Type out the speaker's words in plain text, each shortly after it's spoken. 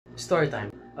Story time.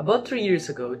 About 3 years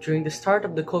ago, during the start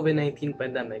of the COVID-19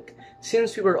 pandemic,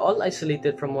 since we were all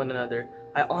isolated from one another,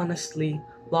 I honestly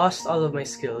lost all of my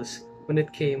skills when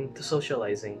it came to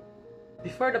socializing.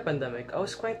 Before the pandemic, I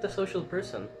was quite a social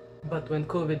person, but when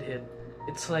COVID hit,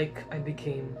 it's like I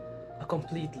became a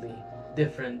completely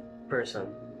different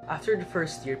person. After the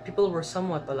first year, people were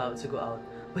somewhat allowed to go out,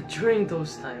 but during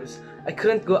those times, I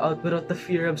couldn't go out without the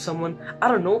fear of someone, I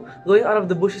don't know, going out of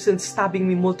the bushes and stabbing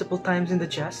me multiple times in the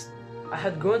chest. I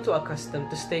had grown to accustomed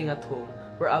to staying at home,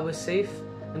 where I was safe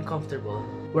and comfortable,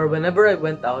 where whenever I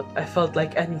went out, I felt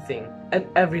like anything and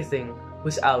everything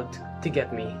was out to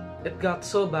get me. It got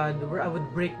so bad where I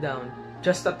would break down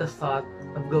just at the thought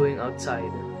of going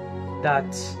outside.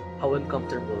 That's how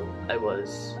uncomfortable I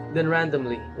was. Then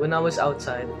randomly, when I was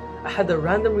outside, I had a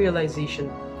random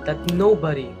realization that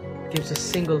nobody gives a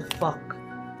single fuck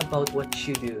about what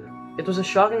you do. It was a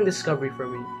shocking discovery for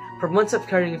me. For months of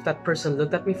caring if that person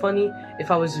looked at me funny, if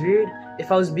I was weird,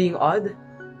 if I was being odd,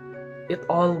 it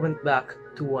all went back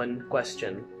to one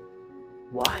question.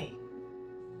 Why?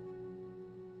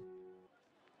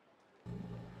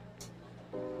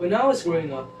 When I was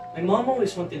growing up, my mom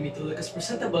always wanted me to look as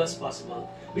presentable as possible,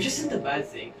 which isn't a bad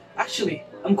thing. Actually,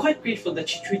 I'm quite grateful that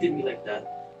she treated me like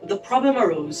that. But the problem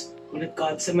arose when it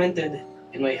got cemented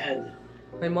in my head.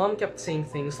 My mom kept saying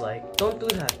things like, "Don't do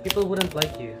that, people wouldn't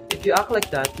like you. If you act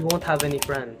like that, you won't have any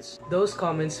friends." Those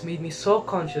comments made me so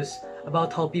conscious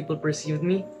about how people perceived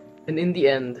me, and in the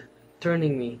end,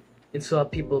 turning me into a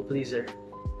people pleaser.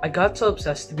 I got so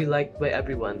obsessed to be liked by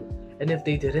everyone, and if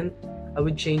they didn't, I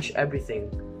would change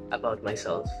everything about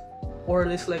myself. Or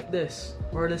less like this,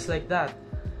 or less like that.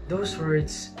 Those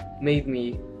words made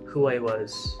me who I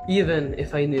was. Even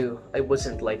if I knew I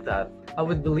wasn't like that, I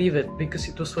would believe it because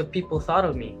it was what people thought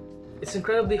of me. It's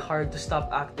incredibly hard to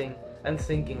stop acting and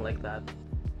thinking like that.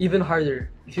 Even harder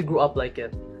if you grew up like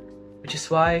it. Which is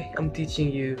why I'm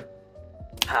teaching you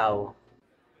how.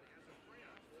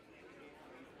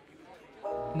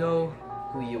 Know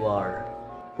who you are.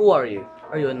 Who are you?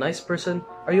 Are you a nice person?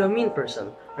 Are you a mean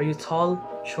person? Are you tall,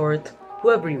 short,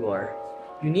 whoever you are?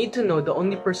 You need to know the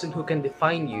only person who can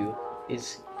define you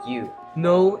is you.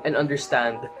 Know and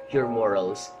understand your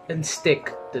morals and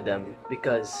stick to them,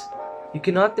 because you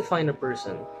cannot define a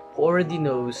person who already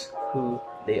knows who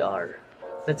they are.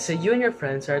 Let's say you and your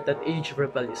friends are at that age of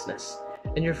rebelliousness,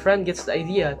 and your friend gets the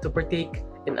idea to partake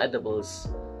in edibles.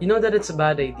 You know that it's a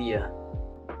bad idea.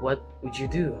 What would you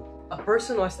do? A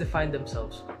person who has defined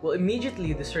themselves will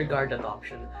immediately disregard that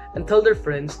option and tell their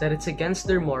friends that it's against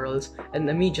their morals and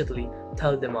immediately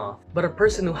tell them off. But a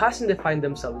person who hasn't defined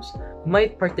themselves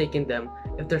might partake in them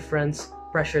if their friends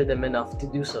pressure them enough to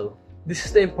do so. This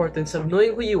is the importance of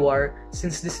knowing who you are,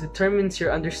 since this determines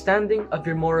your understanding of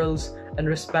your morals and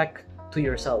respect to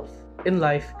yourself. In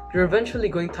life, you're eventually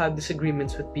going to have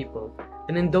disagreements with people,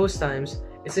 and in those times,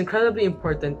 it's incredibly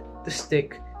important to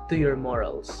stick to your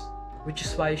morals. Which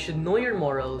is why you should know your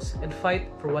morals and fight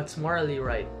for what's morally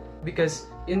right. Because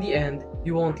in the end,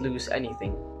 you won't lose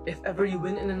anything. If ever you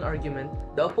win in an argument,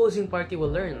 the opposing party will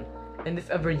learn. And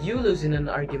if ever you lose in an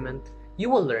argument,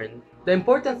 you will learn. The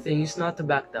important thing is not to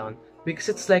back down, because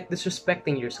it's like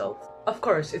disrespecting yourself. Of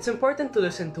course, it's important to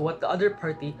listen to what the other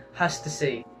party has to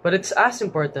say, but it's as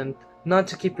important not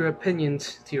to keep your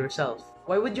opinions to yourself.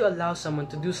 Why would you allow someone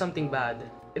to do something bad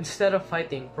instead of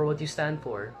fighting for what you stand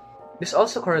for? This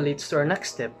also correlates to our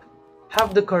next tip.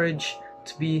 Have the courage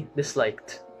to be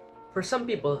disliked. For some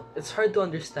people, it's hard to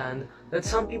understand that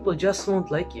some people just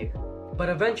won't like you. But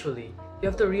eventually, you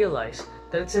have to realize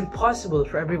that it's impossible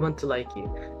for everyone to like you,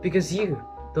 because you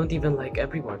don't even like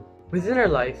everyone. Within our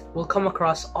life, we'll come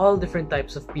across all different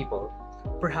types of people.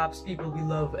 Perhaps people we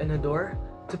love and adore,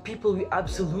 to people we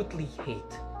absolutely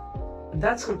hate. And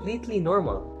that's completely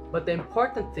normal. But the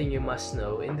important thing you must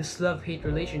know in this love-hate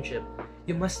relationship,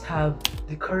 you must have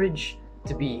the courage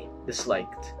to be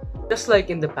disliked. Just like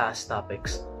in the past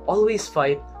topics, always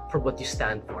fight for what you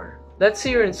stand for. Let's say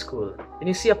you're in school and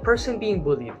you see a person being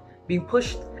bullied, being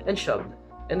pushed and shoved,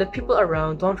 and the people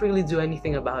around don't really do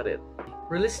anything about it.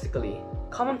 Realistically,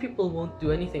 common people won't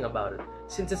do anything about it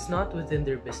since it's not within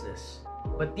their business.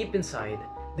 But deep inside,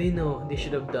 they know they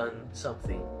should have done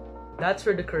something. That's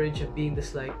where the courage of being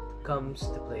disliked comes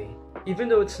to play. Even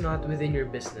though it's not within your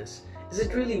business, is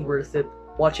it really worth it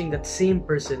watching that same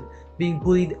person being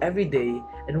bullied every day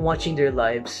and watching their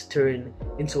lives turn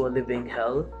into a living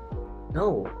hell?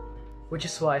 No. Which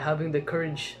is why having the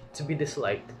courage to be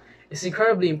disliked is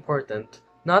incredibly important,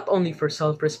 not only for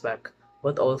self-respect,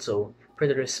 but also for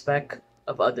the respect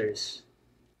of others.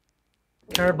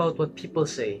 Care about what people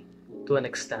say to an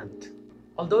extent.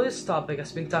 Although this topic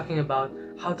has been talking about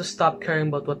how to stop caring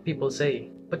about what people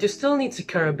say, But you still need to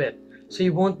care a bit, so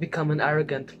you won't become an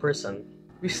arrogant person.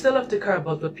 We still have to care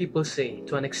about what people say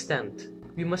to an extent.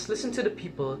 We must listen to the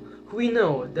people who we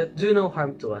know that do no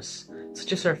harm to us,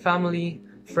 such as our family,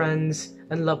 friends,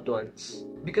 and loved ones.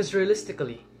 Because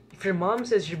realistically, if your mom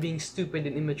says you're being stupid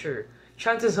and immature,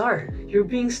 chances are you're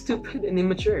being stupid and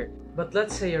immature. But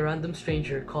let's say a random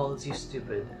stranger calls you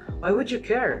stupid. Why would you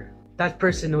care? That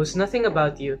person knows nothing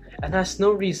about you and has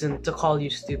no reason to call you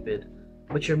stupid.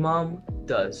 But your mom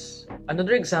does.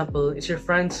 Another example is your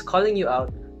friends calling you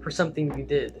out for something you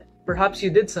did. Perhaps you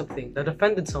did something that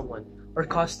offended someone or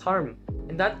caused harm.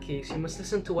 In that case, you must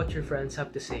listen to what your friends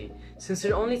have to say, since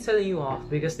they're only telling you off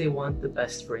because they want the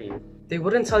best for you. They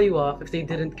wouldn't tell you off if they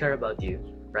didn't care about you,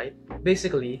 right?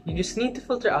 Basically, you just need to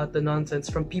filter out the nonsense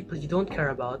from people you don't care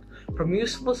about, from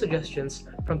useful suggestions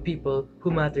from people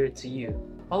who matter to you.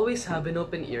 Always have an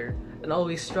open ear and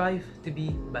always strive to be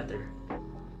better.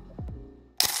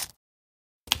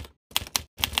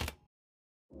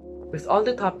 With all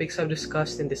the topics I've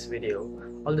discussed in this video,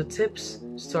 all the tips,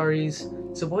 stories,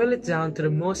 to boil it down to the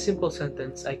most simple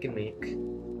sentence I can make.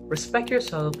 Respect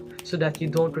yourself so that you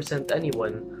don't resent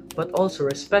anyone, but also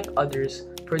respect others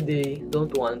for they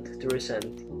don't want to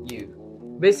resent you.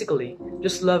 Basically,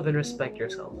 just love and respect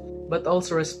yourself, but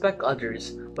also respect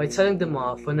others by telling them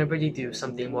off whenever they do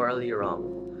something morally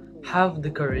wrong. Have the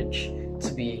courage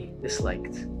to be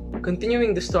disliked.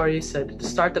 Continuing the story said at the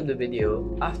start of the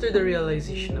video, after the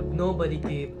realization of nobody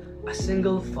gave a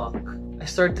single fuck, I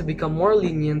started to become more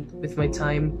lenient with my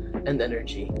time and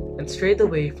energy, and strayed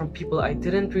away from people I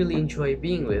didn't really enjoy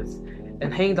being with,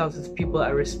 and hanged out with people I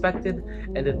respected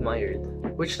and admired,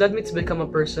 which led me to become a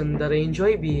person that I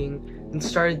enjoy being and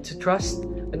started to trust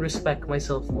and respect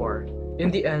myself more. In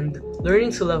the end,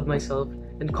 learning to love myself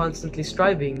and constantly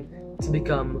striving to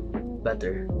become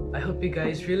better. I hope you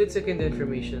guys really took in the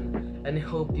information, and I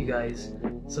hope you guys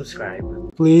subscribe.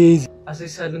 Please. As I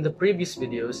said in the previous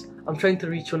videos, I'm trying to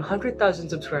reach 100,000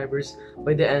 subscribers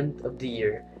by the end of the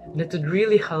year, and it would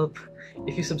really help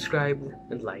if you subscribed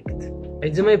and liked. I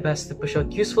do my best to push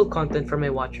out useful content for my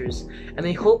watchers, and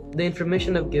I hope the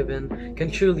information I've given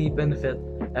can truly benefit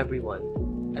everyone.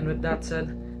 And with that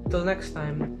said, till next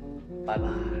time,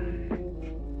 bye-bye.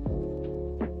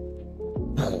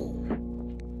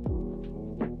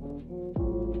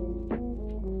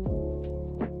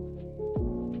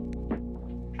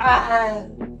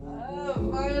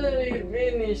 Finally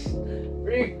finished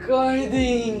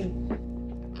recording.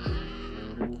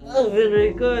 I've been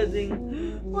recording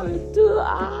for 2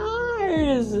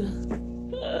 hours.